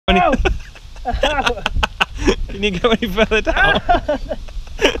Can you go any further down?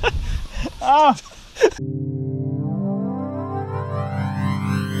 Oh.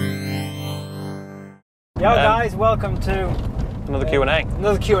 Yo guys, welcome to Another Q&A.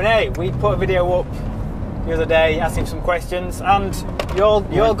 Another Q&A. We put a video up the other day asking some questions, and you all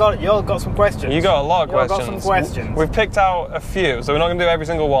got some questions. You got a lot of questions. Got some questions. We've picked out a few, so we're not going to do every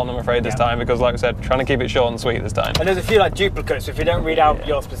single one, I'm afraid, this time, because like I said, trying to keep it short and sweet this time. And there's a few like duplicates, so if you don't read out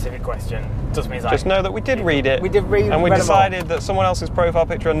your specific question, it just means just know that we did read it. We did read it. And we decided that someone else's profile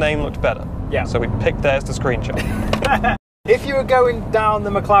picture and name looked better. Yeah. So we picked theirs to screenshot. If you were going down the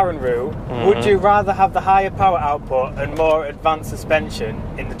McLaren route, would you rather have the higher power output and more advanced suspension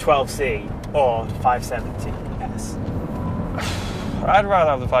in the 12C or the 570S? I'd rather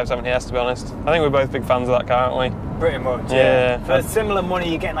have the 570S, to be honest. I think we're both big fans of that car, aren't we? Pretty much, yeah. For similar money,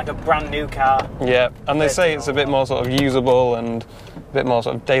 you're getting like a brand new car. Yeah, and they say it's a bit more sort of usable and a bit more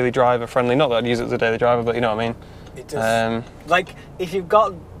sort of daily driver friendly. Not that I'd use it as a daily driver, but you know what I mean. It does. Like, if you've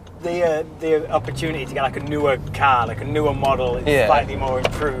got the opportunity to get like a newer car, like a newer model, it's slightly more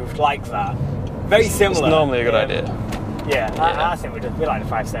improved, like that. Very similar. It's normally a good idea. Yeah, I think we like the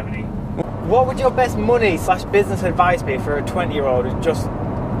 570. What would your best money / business advice be for a 20-year-old who's just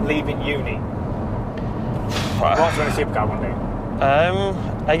leaving uni? Wants to run a supercar one day.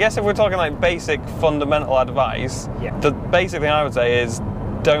 I guess if we're talking like basic fundamental advice, the basic thing I would say is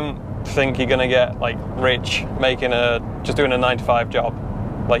don't think you're going to get like rich just doing a 9-to-5 job.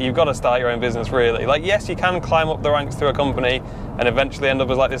 Like, you've got to start your own business, really. Like, yes, you can climb up the ranks through a company and eventually end up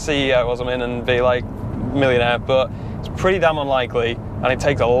as like the CEO or something and be like millionaire, but it's pretty damn unlikely and it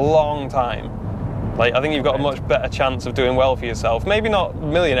takes a long time. Like, I think you've got a much better chance of doing well for yourself. Maybe not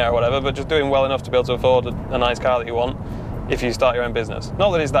millionaire or whatever, but just doing well enough to be able to afford a nice car that you want if you start your own business.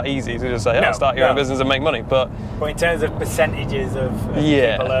 Not that it's that easy to just say, start your own business and make money, but in terms of percentages of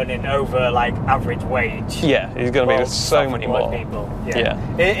people earning over like average wage, he's going to be so many more people.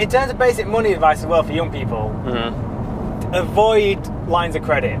 In terms of basic money advice as well for young people, avoid lines of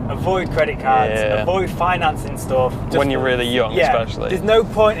credit, avoid credit cards, avoid financing stuff. When you're really young, especially. There's no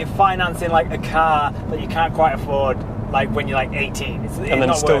point in financing like a car that you can't quite afford. Like when you're like 18, it's and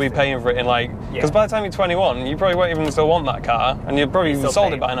then still be paying for it in like, because by the time you're 21, you probably won't even still want that car, and you've probably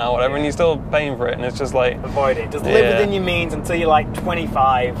sold it by now or whatever, and you're still paying for it, and it's just like avoid it. Just live within your means until you're like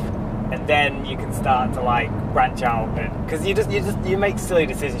 25, and then you can start to like branch out, because you make silly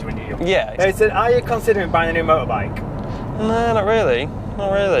decisions when you're young. Yeah. So, are you considering buying a new motorbike? No, not really.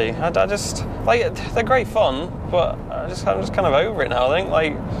 Not really. I just like they're great fun, but I'm just kind of over it now.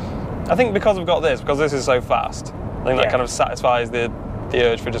 I think because this is so fast. I think that kind of satisfies the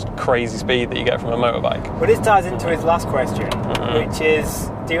urge for just crazy speed that you get from a motorbike. But this ties into his last question, which is,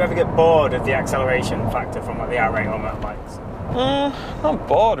 do you ever get bored of the acceleration factor from like the outright or motorbikes? Not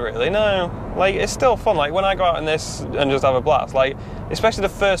bored really, no. Like, it's still fun. Like, when I go out in this and just have a blast, like, especially the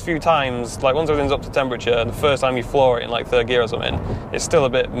first few times, like once everything's up to temperature and the first time you floor it in like 3rd gear or something, it's still a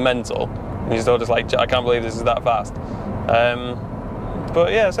bit mental. And you're still just like, I can't believe this is that fast.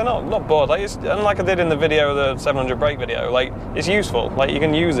 But yeah, so not bored. Like, and like I did in the video, the 700 brake video, like, it's useful. Like, you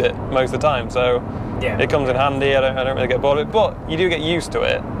can use it most of the time, so it comes in handy. I don't really get bored of it, but you do get used to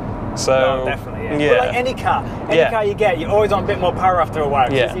it. So definitely, But like any car you get, you always want a bit more power after a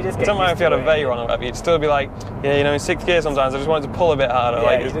while. Yeah, you just it doesn't matter if you had a Veyron or whatever, you'd still be like, in 6th gear sometimes I just wanted to pull a bit harder. Yeah,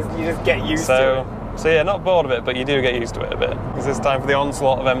 like, you just get used to it. So yeah, not bored of it, but you do get used to it a bit. Because it's time for the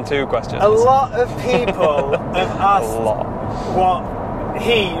onslaught of M2 questions. A lot of people have asked what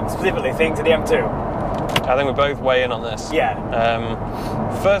he specifically thinks of the M2. I think we're both way in on this. Yeah.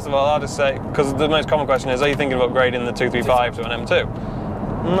 First of all, I'll just say, because the most common question is, are you thinking of upgrading the 235 to an M2?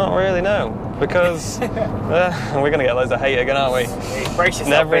 Not really, no. Because we're going to get loads of hate again, aren't we? Brace yourself,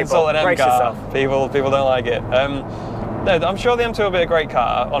 Never insult an M car. Yourself. People don't like it. No, I'm sure the M2 will be a great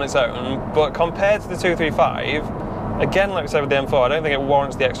car on its own, but compared to the 235, again, like we said with the M4, I don't think it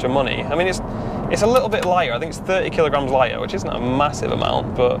warrants the extra money. I mean, it's a little bit lighter. I think it's 30 kilograms lighter, which isn't a massive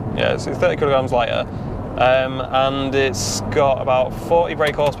amount, but yeah, it's 30 kilograms lighter. And it's got about 40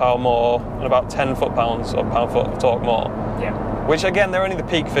 brake horsepower more and about 10 foot-pounds or pound-foot of torque more. Yeah. Which, again, they're only the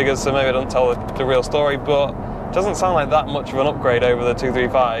peak figures, so maybe I don't tell the real story, but it doesn't sound like that much of an upgrade over the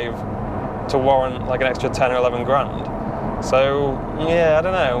 235 to warrant like an extra 10 or 11 grand. So, yeah, I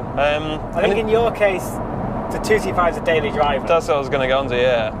don't know. I think in your case, the 235 is a daily driver. That's what I was going to go on to,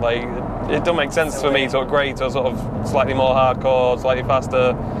 yeah. Like, it don't make sense for me to upgrade to a sort of slightly more hardcore, slightly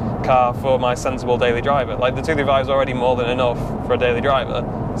faster car for my sensible daily driver. Like, the 235 is already more than enough for a daily driver.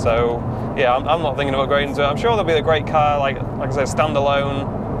 So, yeah, I'm not thinking of upgrading to it. I'm sure there'll be a great car, like I said,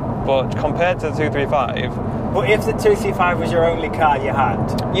 standalone. But compared to the 235, But if the 235 was your only car you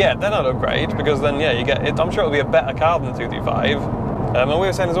had... Yeah, then I'd upgrade, because then, yeah, you get it. I'm sure it'll be a better car than the 235. And we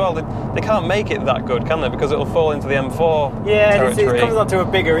were saying as well, they can't make it that good, can they? Because it'll fall into the M4 territory. It comes on to a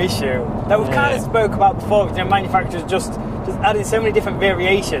bigger issue that we've kind of spoke about before. You know, manufacturers just adding so many different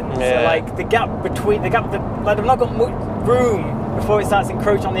variations. Yeah. So, like the gap, they've not got much room before it starts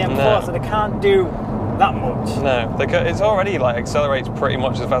encroaching on the M4, so they can't do that much. No, it's already like accelerates pretty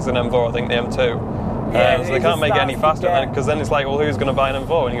much as fast as an M4. I think the M2. So they can't make it any faster, because then it's like, well, who's going to buy an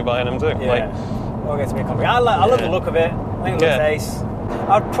M4 when you can buy an M2? Yeah. Well, it gets me complicated. I love the look of it. I think it looks ace.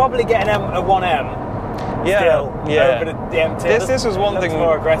 I'd probably get a 1M. Still, over the M2. This was one thing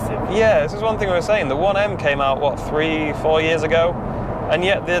more aggressive. Yeah, this is one thing we were saying. The 1M came out 3-4 years ago, and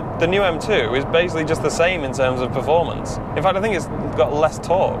yet the new M2 is basically just the same in terms of performance. In fact, I think it's got less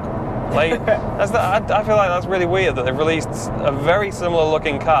torque. Like I feel like that's really weird that they've released a very similar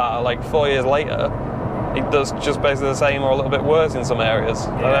looking car like 4 years later. It does just basically the same or a little bit worse in some areas.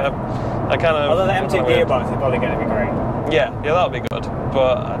 Yeah. I kind of. Although the M2 gearbox is probably going to be great. Yeah, that'll be good.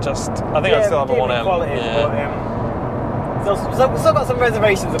 But I think I'd still have a 1M. Quality, but, still got some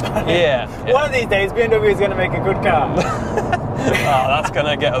reservations about it. Yeah. One of these days, BMW is going to make a good car. That's going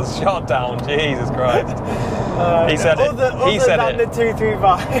to get us shot down. Jesus Christ. He said it. He said it. The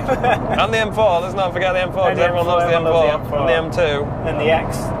 235. And the M4. Let's not forget the M4, because everyone loves the M4. And the M2. And the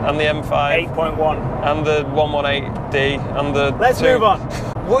X. And the M5. 8.1. And the 118D. And the Let's move on.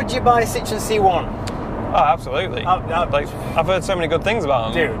 Would you buy a Citroen C1? Oh, absolutely. I've heard so many good things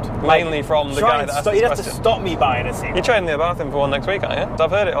about them. Dude. Mainly from the guy that asked this You'd have question. to stop me buying a C1. You're trading the Abarth for one next week, aren't you?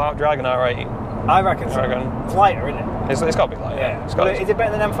 I've heard it will outdrag an R8. I reckon so. It's lighter, isn't it? It's got to be lighter. Yeah. It's got Is it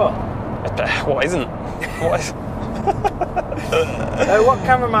better than M4? What isn't? What is? What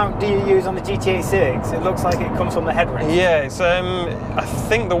camera mount do you use on the GTA 6? It looks like it comes from the headrest. Yeah, it's, I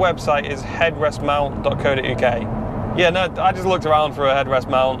think the website is headrestmount.co.uk. Yeah, no, I just looked around for a headrest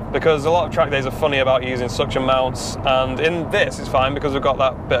mount because a lot of track days are funny about using suction mounts, and in this it's fine because we've got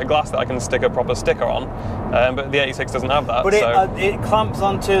that bit of glass that I can stick a proper sticker on, but the 86 doesn't have that. But it clamps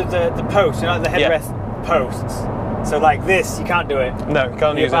onto the post, the headrest posts. So like this, you can't do it. No, you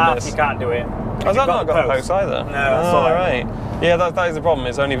can't use it in this. You can't do it. Has that not got a post either? No, that's all right. Yeah, that is the problem.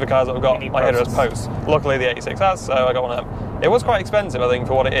 It's only for cars that have got like headrest posts. Luckily the 86 has, so I got one of them. It was quite expensive, I think,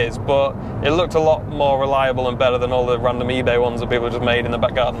 for what it is, but it looked a lot more reliable and better than all the random eBay ones that people just made in the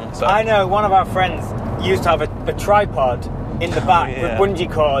back garden. So. I know one of our friends used to have a tripod in the back with bungee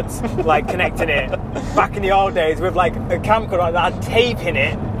cords, like connecting it back in the old days with like a camcorder that had tape in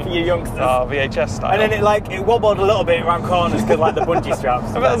it for you youngsters. Oh, VHS style. And then it wobbled a little bit around corners because like the bungee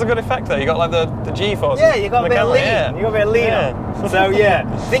straps. I bet there's a good effect there. You got like the G-force. Yeah, you got a bit of lean. Yeah. You got a bit of lean on. So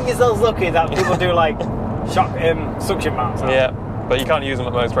think yourselves lucky that people do like suction mounts. Yeah, but you can't use them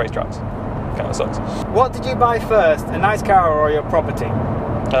at most racetracks. Kind of sucks. What did you buy first, a nice car or your property?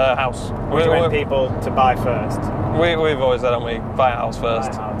 House. What do you want people to buy first? We've always said, haven't we? Buy a house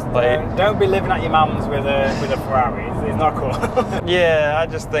first. Buy a house. Don't be living at your mum's with a Ferrari. It's not cool. Yeah, I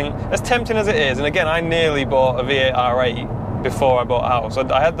just think, as tempting as it is, and again, I nearly bought a V8 R8 before I bought a house.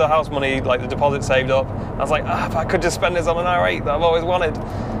 I had the house money, like the deposit saved up. I was like, if I could just spend this on an R8 that I've always wanted.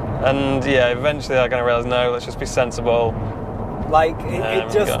 And yeah, eventually I kind of realised, no, let's just be sensible. Like,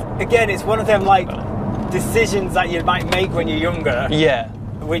 again, it's one of them, like, decisions that you might make when you're younger. Yeah.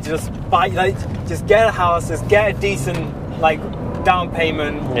 We just just get a house, just get a decent, like, down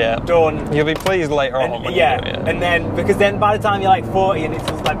payment done. You'll be pleased later on when you do it. And then, because then by the time you're like 40 and it's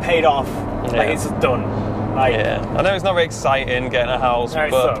just like paid off, like it's just done. Like, I know it's not very exciting getting a house,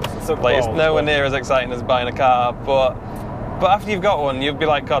 but it's nowhere near as exciting as buying a car, but after you've got one, you'd be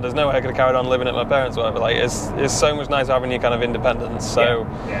like, God, there's no way I could have carried on living at my parents' or whatever. Like, it's so much nicer having your kind of independence. So,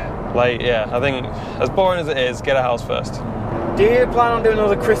 I think as boring as it is, get a house first. Do you plan on doing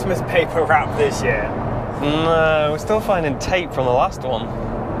another Christmas paper wrap this year? No, we're still finding tape from the last one.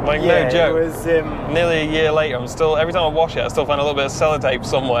 Like, no joke. It was nearly a year later. Every time I wash it, I still find a little bit of sellotape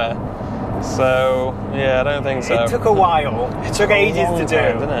somewhere. So, I don't think so. It took a while. It took ages to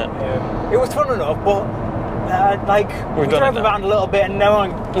do. Didn't it? It was fun enough, but we drove around a little bit and no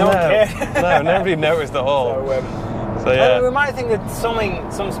one cared. No, nobody noticed at all. We might think of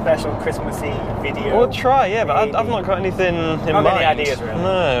some special Christmassy video. We'll try, but I've not got anything in mind. Not any ideas, really.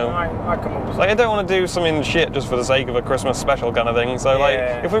 No. I come up with I don't want to do something shit just for the sake of a Christmas special kind of thing. So,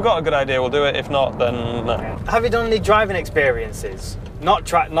 if we've got a good idea, we'll do it. If not, then no. Have you done any driving experiences? Not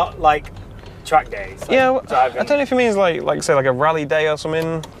track days. Driving. I don't know if it means like say like a rally day or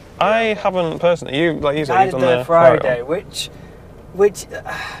something. I haven't personally. You said you've done the Ferrari day, which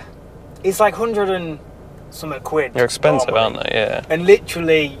is like 100 and something quid. They're expensive, normally. aren't they? Yeah. And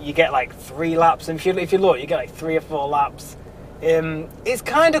literally, you get like 3 laps. And if you look, you get like 3 or 4 laps. It's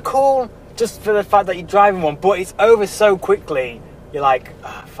kind of cool just for the fact that you're driving one, but it's over so quickly. You're like,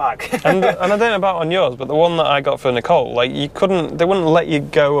 oh, fuck. and I don't know about on yours, but the one that I got for Nicole, like they wouldn't let you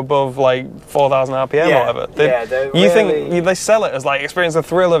go above like 4,000 RPM or whatever. Think they sell it as like experience the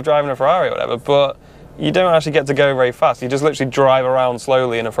thrill of driving a Ferrari or whatever, but you don't actually get to go very fast. You just literally drive around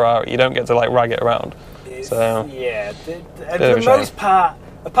slowly in a Ferrari. You don't get to like rag it around. So yeah, for the most part,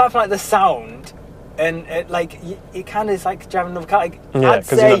 apart from like the sound. And it kind of is like driving another car. Like, yeah,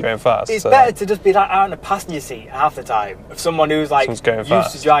 because you're not going fast. It's better to just be like out in the passenger seat half the time of someone who's like used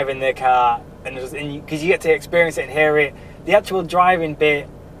to driving their car, and because you get to experience it and hear it. The actual driving bit,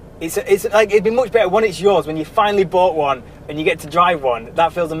 it's like it'd be much better when it's yours. When you finally bought one and you get to drive one,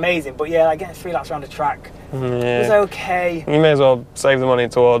 that feels amazing. But yeah, like getting 3 laps around the track was okay. You may as well save the money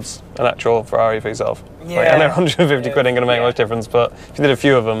towards an actual Ferrari for yourself. Yeah. Like, I know 150 quid ain't going to make much difference, but if you did a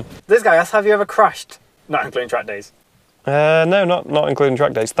few of them... This guy asks, have you ever crashed? Not including track days. No, not including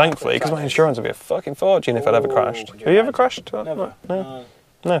track days, thankfully, because my insurance would be a fucking fortune if I'd ever crashed. Have you ever crashed? Never.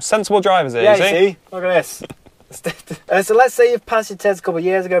 No, sensible drivers here, yeah, you see? Look at this. So let's say you've passed your test a couple of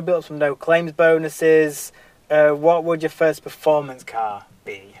years ago, built up some no claims bonuses. What would your first performance car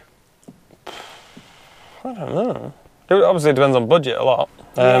be? I don't know. It obviously depends on budget a lot.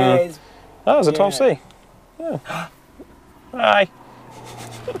 That was a 12C. Yeah. Aye.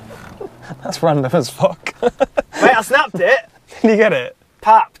 That's random as fuck. Wait, I snapped it. Did you get it?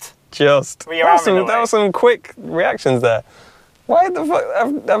 Papped. Just. That was some quick reactions there. Why the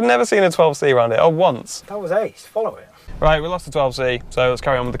fuck? I've never seen a 12C around it. Oh, once. That was ace. Follow it. Right, we lost the 12C, so let's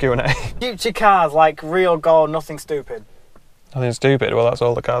carry on with the Q&A. Future cars, like real gold, nothing stupid. Nothing stupid? Well, that's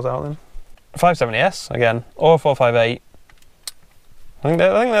all the cars out then. 570S, again, or 458. I think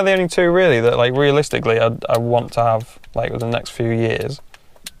they're the only two really that, like, realistically, I want to have, like, within the next few years.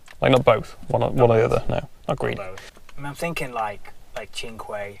 Like, not both, one or the other. No, not greedy. I mean, I'm thinking like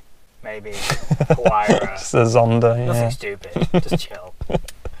Cinque, maybe Huayra. Just a Zonda, yeah. Nothing stupid, just chill.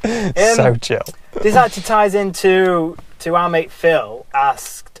 So chill. This actually ties into our mate Phil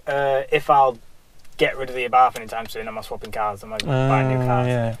asked if I'll get rid of the Abarth anytime soon. Am I swapping cars? Am I buying new cars?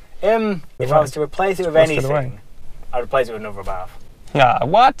 Yeah. If I was to replace it with anything, I'd replace it with another Abarth. Ah,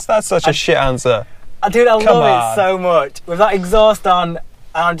 what? That's such a shit answer. Dude, I love it so much. With that exhaust on,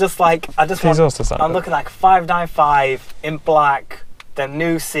 I'm just like, I'm looking like 595 in black, the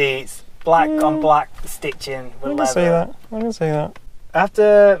new seats, black on black stitching with leather. I can see that.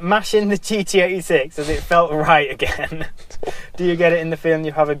 After mashing the GT86, has it felt right again? Do you get it in the feeling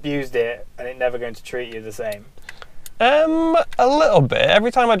you have abused it and it's never going to treat you the same? A little bit. Every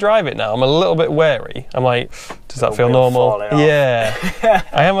time I drive it now, I'm a little bit wary. I'm like, does that feel normal? Yeah,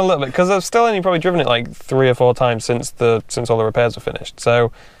 I am a little bit, because I've still only probably driven it like 3 or 4 times since all the repairs were finished.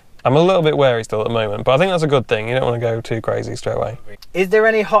 So I'm a little bit wary still at the moment, but I think that's a good thing. You don't want to go too crazy straight away. Is there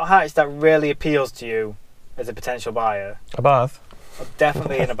any hot hatch that really appeals to you as a potential buyer? Abarth.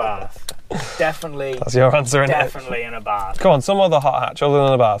 Definitely in Abarth. Definitely. That's your answer, innit? Definitely in Abarth. Come on, some other hot hatch other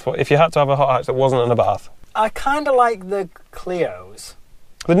than Abarth. What if you had to have a hot hatch that wasn't an Abarth? I kind of like the Clios.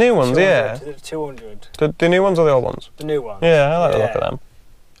 The new ones, yeah. The 200. The new ones or the old ones? The new ones. Yeah, I like the look of them.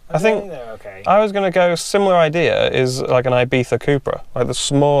 I think they're okay. I was going to go, similar idea is like an Ibiza Cupra, like the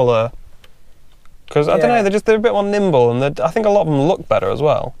smaller, because I don't know, they're a bit more nimble, and I think a lot of them look better as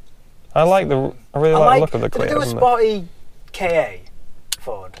well. I really like the look of the Clio. Did they do a sporty KA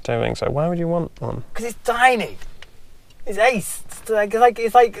Ford? I don't think so. Why would you want one? Because it's tiny. It's ace. It's like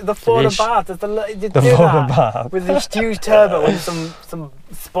the Ford Abarth. The Ford Abarth with this huge turbo and some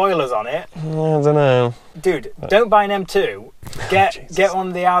spoilers on it. I don't know. Dude, don't buy an M2. Get one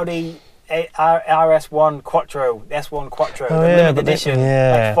of the Audi RS1 Quattro, S1 Quattro, the limited edition,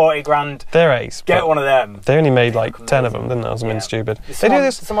 like 40 grand. They're ace. Get one of them. They only made like 10 of them, didn't they? Or something stupid. They do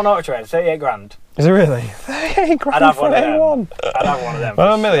this. Someone Auto Trade, 38 grand. Is it really? 38 grand. I'd have one of them. I'd have one of them.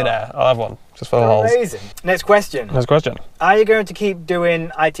 Well, I'm a millionaire. I'll have one. Just for the holes. Amazing. Next question. Are you going to keep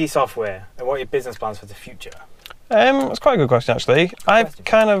doing IT software, and what are your business plans for the future? That's quite a good question, actually. I've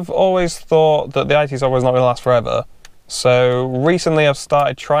kind of always thought that the IT software is not going to last forever. So recently I've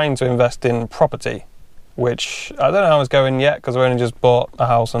started trying to invest in property, which I don't know how it's going yet, because I've only just bought a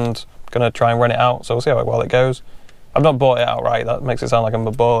house and going to try and rent it out. So we'll see how well it goes. I've not bought it outright. That makes it sound like I'm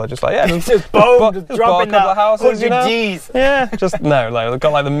a baller. Just like, just boom, just bought a couple of houses, 100 G's. Yeah, just no. I've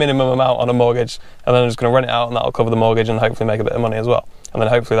got like the minimum amount on a mortgage, and then I'm just going to rent it out, and that'll cover the mortgage and hopefully make a bit of money as well. And then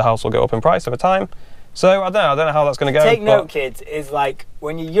hopefully the house will go up in price over time. So I don't know how that's going to go. Take note, kids, is like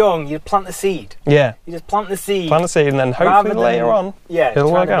when you're young, you plant the seed. Yeah. You just plant the seed. Plant the seed, and then hopefully later on,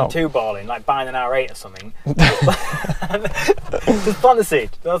 it'll work out. Two balling, like buying an R8 or something. Just plant the seed.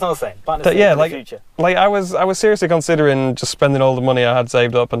 That's what I'm saying. Plant the seed for the future. Like I was seriously considering just spending all the money I had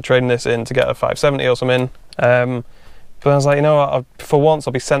saved up and trading this in to get a 570 or something. But I was like, you know what? For once,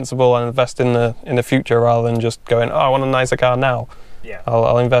 I'll be sensible and invest in the future rather than just going, oh, I want a nicer car now. Yeah.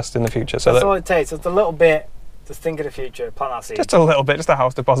 I'll invest in the future. So that's all it takes. Just a little bit. Just think of the future. Plant that seed. Just a little bit. Just a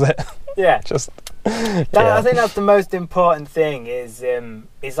house deposit. Yeah. I think that's the most important thing. It's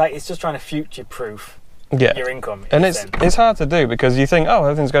just trying to future-proof your income. And it's hard to do because you think, oh,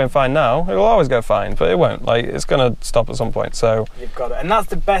 everything's going fine now. It'll always go fine, but it won't. Like it's going to stop at some point. So you've got it, and that's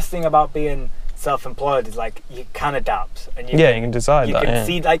the best thing about being self-employed is like you can adapt and you can decide that. You can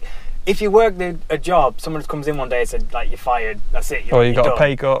see like. If you work a job, someone just comes in one day and said, like, you're fired, that's it. Or you got a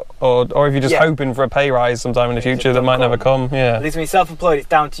pay cut, or if you're just hoping for a pay rise sometime in the future that might never come. Yeah. At least when you're self-employed, it's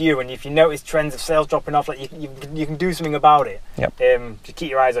down to you. And if you notice trends of sales dropping off, like you can do something about it. Yep. Just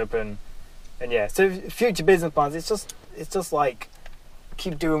keep your eyes open, and so future business plans. It's just like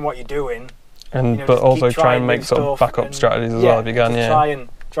keep doing what you're doing, and but also try and make sort of backup strategies as well if you can.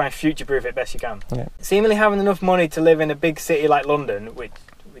 Try and future-proof it best you can. Yeah. Seemingly having enough money to live in a big city like London, which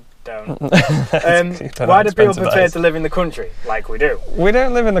don't. Why do people prefer to live in the country like we do? We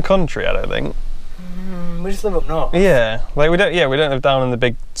don't live in the country, I don't think. We just live up north. Yeah, like we don't live down in the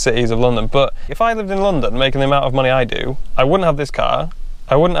big cities of London. But if I lived in London making the amount of money I do, I wouldn't have this car.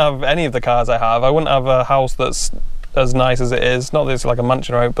 I wouldn't have any of the cars I have. I wouldn't have a house that's as nice as it is. Not that it's like a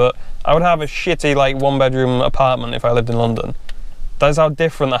mansion out, but I would have a shitty like 1-bedroom apartment if I lived in London. That's how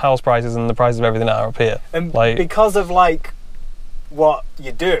different the house prices and the prices of everything are up here. And because of like what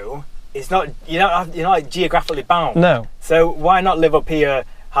you do, you're not like geographically bound. No. So why not live up here,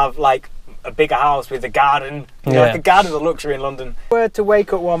 have like a bigger house with a garden? Like a garden's a luxury in London. If you were to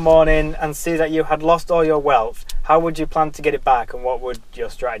wake up one morning and see that you had lost all your wealth, how would you plan to get it back, and what would your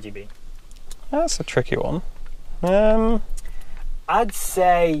strategy be? That's a tricky one. I'd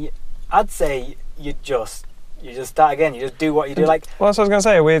say you just start again. You just do what you do. Like, well, that's what I was going to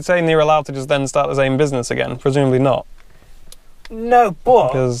say. We're saying you're allowed to just then start the same business again. Presumably not. No,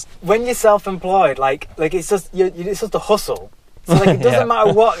 but when you're self-employed, like it's just it's just a hustle. So like it doesn't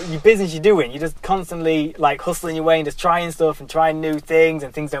matter what your business you're doing. You're just constantly like hustling your way and just trying stuff and trying new things,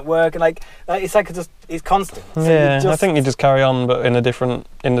 and things don't work. And like it's constant. So I think you just carry on, but in a different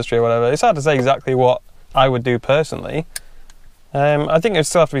industry or whatever. It's hard to say exactly what I would do personally. I think it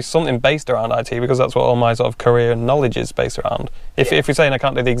still have to be something based around IT because that's what all my sort of career and knowledge is based around. If you're saying I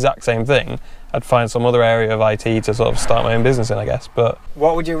can't do the exact same thing, I'd find some other area of IT to sort of start my own business in, I guess. But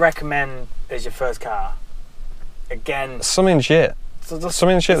what would you recommend as your first car? Again, something shit.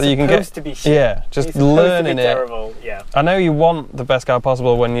 Something shit that you can get. To be shit. Yeah, just learning it. Terrible. Yeah. I know you want the best car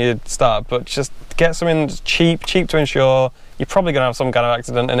possible when you start, but just get something cheap to insure. You're probably going to have some kind of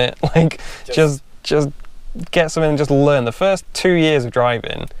accident in it. Like just get something and just learn. The first 2 years of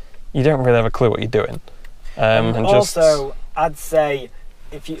driving, you don't really have a clue what you're doing. And also, I'd say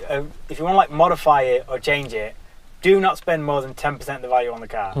if you want to like modify it or change it, do not spend more than 10% of the value on the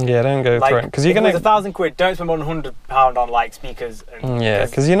car. Yeah, don't go through it because you're gonna. If it's £1,000, don't spend more than £100 on like speakers.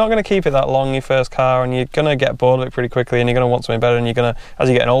 Because you're not going to keep it that long your first car, and you're going to get bored of it pretty quickly, and you're going to want something better. And you're going to, as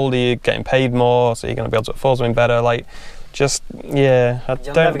you're getting older, you're getting paid more, so you're going to be able to afford something better. Like. You'll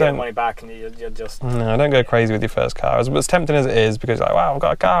never get money back, and you're just. No, don't go crazy with your first car. As tempting as it is, because you're like, wow, I've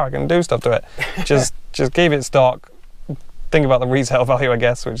got a car, I can do stuff to it. just keep it stock. Think about the resale value, I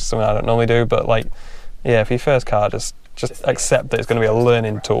guess, which is something I don't normally do. But like, yeah, for your first car, just accept that it's going to be a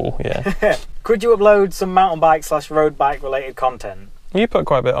learning tool. Yeah. Could you upload some mountain bike / road bike related content? You put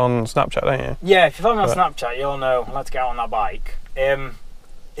quite a bit on Snapchat, don't you? Yeah, if you follow me on Snapchat, you'll know I like to get on that bike.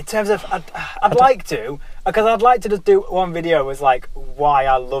 In terms of, I'd like to, because I'd like to just do one video as like why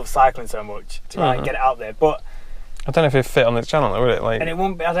I love cycling so much to like get it out there. But I don't know if it'd fit on this channel, would it? Like, and it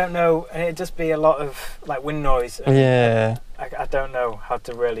wouldn't be. I don't know. And it'd just be a lot of like wind noise. Yeah. I don't know how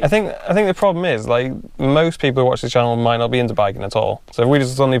to really. I think the problem is like most people who watch this channel might not be into biking at all. So if we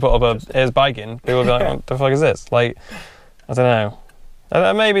just suddenly put up here's biking, people will be like, what the fuck is this? Like, I don't know.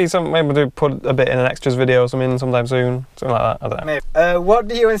 Maybe we'll do put a bit in an extras video or something sometime soon, something like that. I don't know. Maybe. What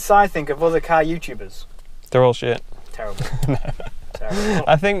do you and Si think of other car YouTubers? They're all shit. Terrible. Terrible.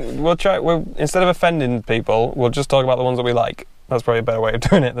 I think instead of offending people, we'll just talk about the ones that we like. That's probably a better way of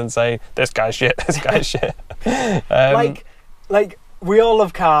doing it than say this guy's shit. This guy's shit. Like we all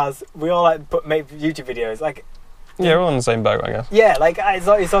love cars. We all make YouTube videos. Like yeah, we're all in the same boat, I guess. Yeah, like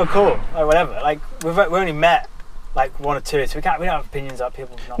it's all cool. Like whatever. Like we only met like one or two, so we don't have opinions that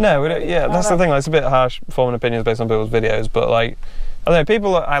people. No, we don't. Yeah, that's the thing. Like, it's a bit harsh forming opinions based on people's videos, but like, I don't know,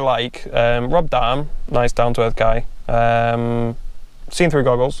 people that I like. Rob Darm, nice down to earth guy. Seen Through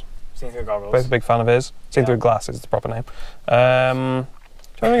Goggles. Seen Through Goggles. Both a big fan of his. Seen Through Glasses is the proper name. Trying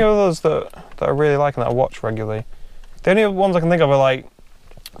to think of others that I really like and that I watch regularly. The only ones I can think of are like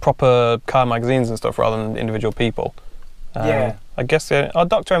proper car magazines and stuff rather than individual people. I guess Dr.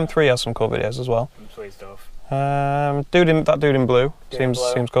 M3 has some cool videos as well. Some sweet stuff. That dude in blue seems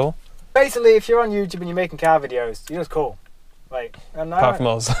cool. Basically, if you're on YouTube and you're making car videos, you're just cool. Like, apart from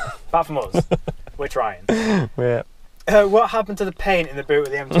us. Apart from us, we're trying. Yeah. What happened to the paint in the boot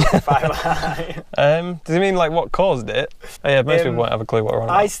of the MG5i? Does he mean like what caused it? Oh, yeah, most people won't have a clue what we're on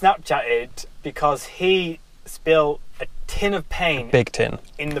about. I Snapchatted because he spilled a tin of paint. A big tin.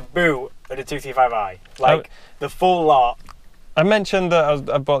 In the boot of the 235i. Like, the full lot. I mentioned that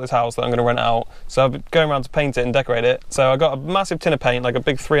I bought this house that I'm going to rent out, so I've been going around to paint it and decorate it. So I got a massive tin of paint, like a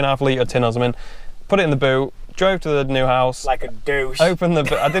big 3.5 litre tin or something, put it in the boot, drove to the new house. Like a douche. Opened the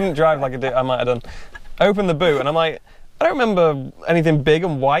boot. I didn't drive like a douche, I might have done. Opened the boot and I'm like, I don't remember anything big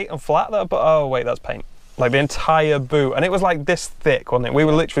and white and flat there, but oh wait, that's paint. Like the entire boot. And it was like this thick, wasn't it? We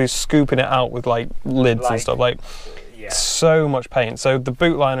were literally scooping it out with like lids and stuff. Like, so much paint. So the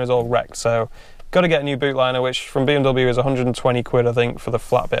boot liner is all wrecked. So got to get a new boot liner, which from BMW is 120 quid, I think, for the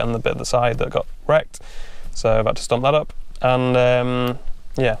flat bit and the bit of the side that got wrecked. So I've had to stump that up. And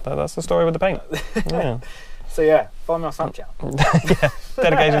yeah, that's the story with the paint. Yeah. So yeah, follow me on Snapchat. Yeah,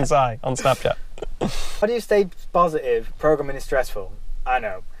 Dedication Si on Snapchat. How do you stay positive? Programming is stressful. I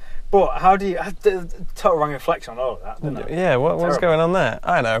know. But how do you... Total wrong inflection on all of that, didn't I? Yeah, what's going on there?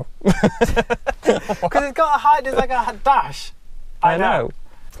 I know. Because it's got a high... There's like a dash. I know.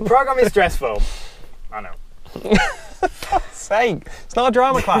 Programming is stressful. I know. For fuck's sake. It's not a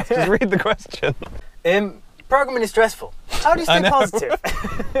drama class. Just read the question. Programming is stressful. How do you stay positive?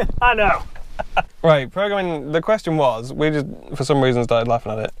 I know. Right, programming, the question was, we just, for some reason, started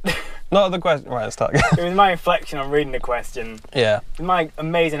laughing at it. Not the question, right, let's start again. It was my inflection on reading the question. Yeah. My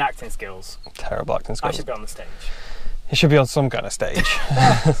amazing acting skills. Terrible acting skills. I should be on the stage. You should be on some kind of stage.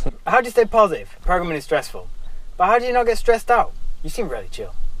 How do you stay positive? Programming is stressful. But how do you not get stressed out? You seem really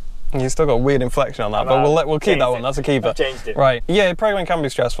chill. You still got a weird inflection on that, but we'll keep that one, that's a keeper. I've changed it. Right, yeah, programming can be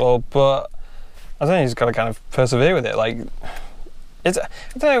stressful, but I don't know, you just got to kind of persevere with it. Like, I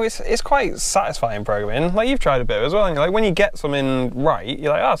don't know, it's quite satisfying programming. Like, you've tried a bit as well, and you're like, when you get something right,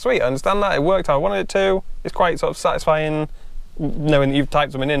 you're like, oh sweet, I understand that, it worked how I wanted it to. It's quite sort of satisfying knowing that you've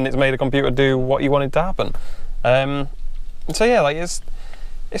typed something in and it's made a computer do what you wanted to happen. So yeah, like it's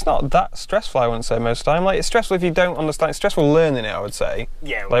not that stressful, I wouldn't say most of the time. Like, it's stressful if you don't understand. It's stressful learning it, I would say.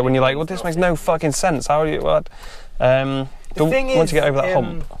 Yeah. Like when you're like, well, this makes no fucking sense. How do you what? The thing is, once you get over that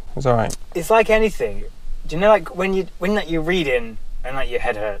hump, it's all right. It's like anything. Do you know, like when you're reading and like your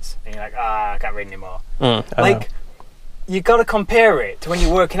head hurts and you're like, I can't read anymore. Like, you got to compare it to when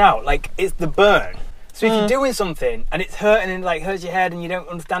you're working out. Like, it's the burn. So if you're doing something and it's hurting and like hurts your head and you don't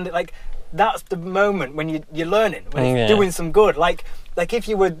understand it, like that's the moment when you're learning, when it's doing some good. Like if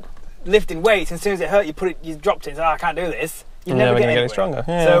you were lifting weights and as soon as it hurt, you dropped it and said, I can't do this. You never get anywhere. Stronger.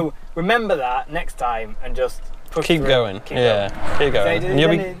 Yeah. So remember that next time and just push keep going. Keep going.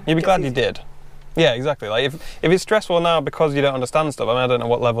 And you'll be glad you did. Yeah, exactly. Like if it's stressful now because you don't understand stuff, I mean, I don't know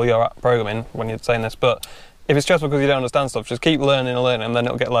what level you're at programming when you're saying this, but if it's stressful because you don't understand stuff, just keep learning and then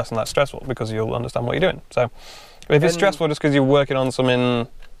it'll get less and less stressful because you'll understand what you're doing. So if it's stressful just because you're working on something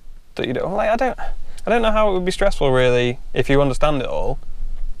that you don't, like, I don't know how it would be stressful really if you understand it all.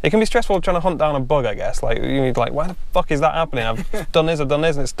 It can be stressful trying to hunt down a bug, I guess. Like, you need, like, why the fuck is that happening? I've done this, and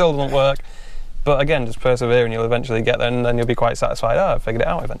it still doesn't work. But again, just persevere and you'll eventually get there, and then you'll be quite satisfied. Oh, I figured it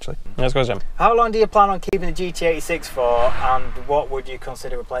out eventually. Let's go, Jim. How long do you plan on keeping the GT86 for, and what would you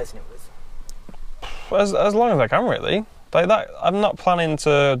consider replacing it with? As long as I can, really. Like that, I'm not planning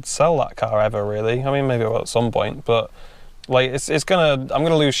to sell that car ever, really. I mean, maybe I will at some point, but like I'm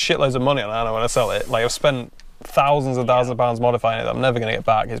gonna lose shitloads of money on it when I sell it. Like, I've spent thousands and thousands of pounds modifying it that I'm never gonna get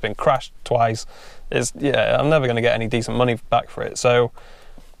back. It's been crashed twice. I'm never gonna get any decent money back for it. So.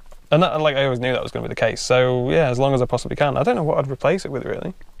 And that, like, I always knew that was going to be the case. So yeah, as long as I possibly can. I don't know what I'd replace it with,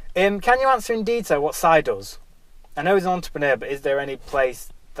 really. Can you answer in detail what Si does? I know he's an entrepreneur, but is there any place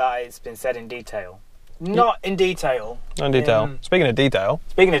that it's been said in detail? Not in detail. Not in detail. Speaking of detail.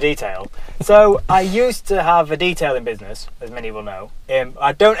 So I used to have a detailing business, as many will know.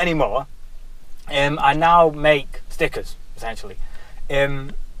 I don't anymore. I now make stickers, essentially.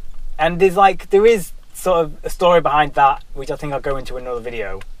 And there is sort of a story behind that, which I think I'll go into another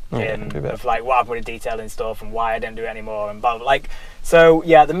video. Of like what happened with detailing stuff and why I don't do it anymore and blah blah. Like, so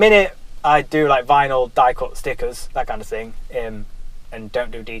yeah, at the minute I do like vinyl die cut stickers, that kind of thing, and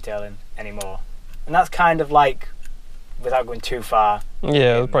don't do detailing anymore. And that's kind of like, without going too far.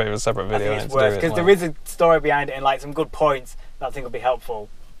 Yeah, it's probably a separate video. I think it's worth, because there is a story behind it and like some good points that I think will be helpful.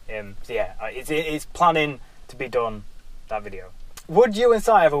 So yeah, it's planning to be done, that video. Would you and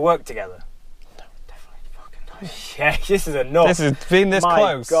Si ever work together? No, definitely fucking not. Yeah, this is enough. This is being this My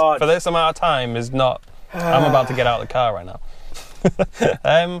close God. for this amount of time is not. I'm about to get out of the car right now.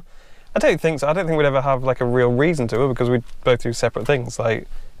 I don't think so. I don't think we'd ever have like a real reason to, because we both do separate things. Like,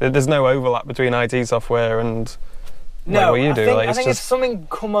 there's no overlap between IT software and what you do. I think if something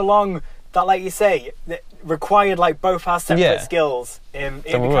come along that, like you say, that required like both our separate skills, it'd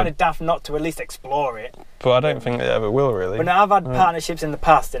be kind of daft not to at least explore it. But I don't think it ever will, really. But now I've had partnerships in the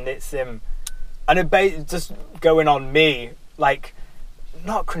past, and it's and it just going on me, like,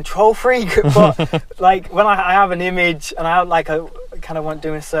 not control freak, but like when I have an image and I have like a kind of want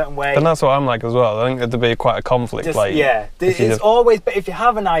doing a certain way. And that's what I'm like as well. I think there'd be quite a conflict. Just, like, it's always. But if you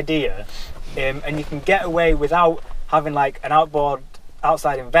have an idea, and you can get away without having like an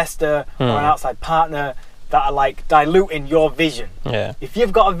outside investor or an outside partner that are like diluting your vision. Yeah. If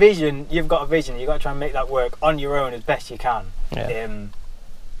you've got a vision, you've got a vision. You've got to try and make that work on your own as best you can. Yeah.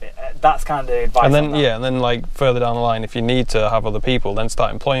 That's kind of advice. And then and then like further down the line, if you need to have other people, then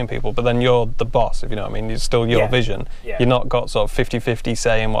start employing people. But then you're the boss, if you know what I mean. It's still your vision. Yeah. You're not got sort of 50-50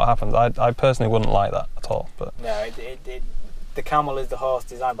 say in what happens. I personally wouldn't like that at all. But no, the camel is the horse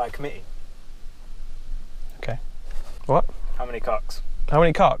designed by committee. Okay. What? How many cocks? How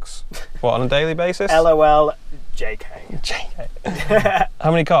many cocks? What, on a daily basis? LOL, JK. JK.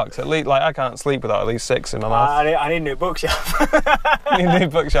 How many cocks? At least, like, I can't sleep without at least 6 in my mouth. I need a new bookshelf. You need a new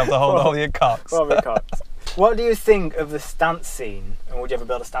bookshelf to hold all your cocks. All my cocks. What do you think of the stance scene? And would you ever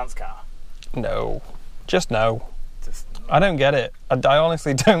build a stance car? No. Just no. I don't get it. I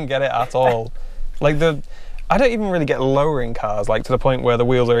honestly don't get it at all. Like, I don't even really get lowering cars, like to the point where the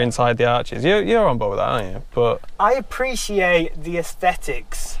wheels are inside the arches. You're on board with that, aren't you? But I appreciate the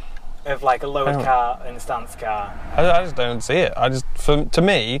aesthetics of like a lowered car and a stance car. I just don't see it. To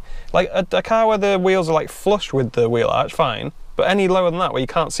me, like a car where the wheels are like flush with the wheel arch, fine. But any lower than that, where you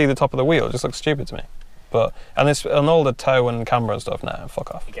can't see the top of the wheel, just looks stupid to me. But and all the toe and camera and stuff, nah,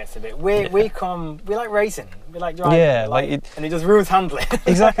 fuck off. It gets a bit. We like racing. We like driving. Yeah, and it just ruins handling.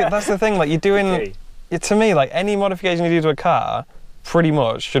 Exactly. That's the thing. Like you're doing. To me, like any modification you do to a car, pretty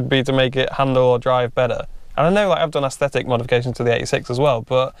much should be to make it handle or drive better. And I know, like I've done aesthetic modifications to the 86 as well,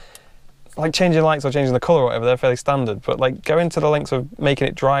 but like changing lights or changing the colour or whatever, they're fairly standard. But like going to the lengths of making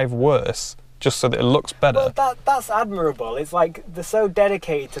it drive worse just so that it looks better. Well, that's admirable. It's like they're so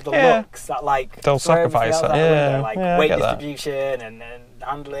dedicated to the looks that like they'll sacrifice that. Window, like weight distribution and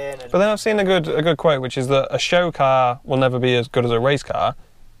handling. But then I've seen a good quote, which is that a show car will never be as good as a race car.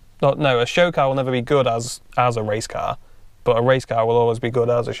 No, a show car will never be good as a race car, but a race car will always be good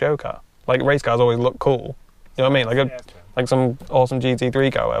as a show car. Like race cars always look cool. You know what I mean? Like some awesome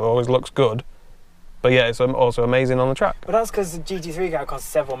GT3 car, whatever, always looks good. But yeah, it's also amazing on the track. But that's because the GT3 car costs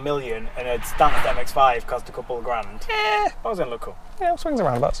several million and a standard MX-5 cost a couple of grand. Yeah. That was going to look cool. Yeah, swings and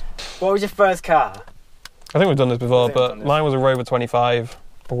roundabouts. What was your first car? I think we've done this before, but mine was a Rover 25,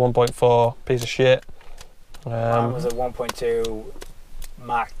 a 1.4, piece of shit. Mine was a 1.2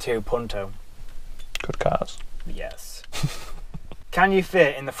 Mark II Punto. Good cars. Yes. Can you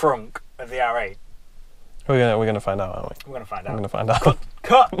fit in the front of the R8? We're gonna find out, aren't we? We're gonna find out. We're gonna find out.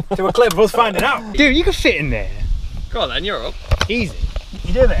 Cut to a clip of us finding out. Dude, you can fit in there. Go on then, you're up. Easy.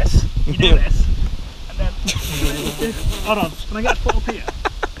 You do this. You do this. And then. Hold on. Can I get a foot up here?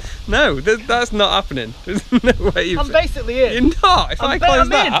 No, that's not happening. There's no way you. I'm basically in. You're not. If I close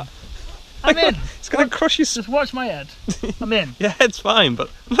that. I'm in. It's going to crush you. Just watch my head. I'm in. Your head's fine,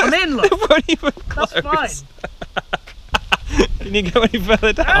 but I'm in, look. It won't even close. That's fine. Can you go any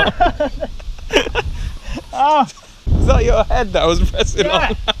further down? Oh. Is that your head that I was pressing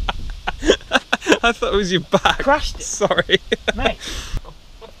on? I thought it was your back. Crashed it. Sorry. Mate.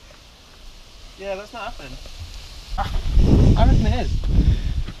 Yeah, that's not happening. I reckon it is.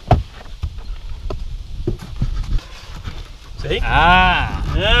 See?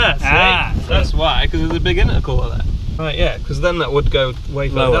 Yeah, see? That's why, because there's a big intercooler there. Right, yeah, because then that would go way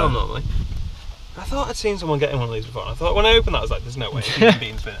further down normally. I thought I'd seen someone getting one of these before. I thought when I opened that, I was like, there's no way you can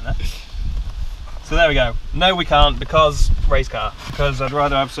beans fit in there. So there we go. No, we can't, because race car. Because I'd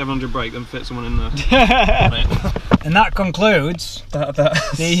rather have 700 brake than fit someone in there. And that concludes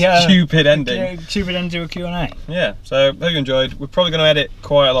the stupid ending. Stupid end to a Q&A. Yeah, so hope you enjoyed. We're probably going to edit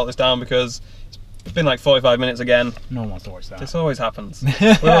quite a lot of this down because it's been like 45 minutes again. No one wants to watch that. This always happens.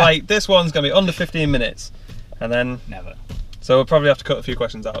 We're like, this one's going to be under 15 minutes. And then... Never. So we'll probably have to cut a few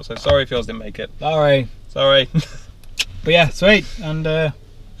questions out. So sorry if yours didn't make it. Sorry. Sorry. But yeah, sweet. And so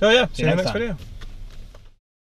yeah, see you in the next video.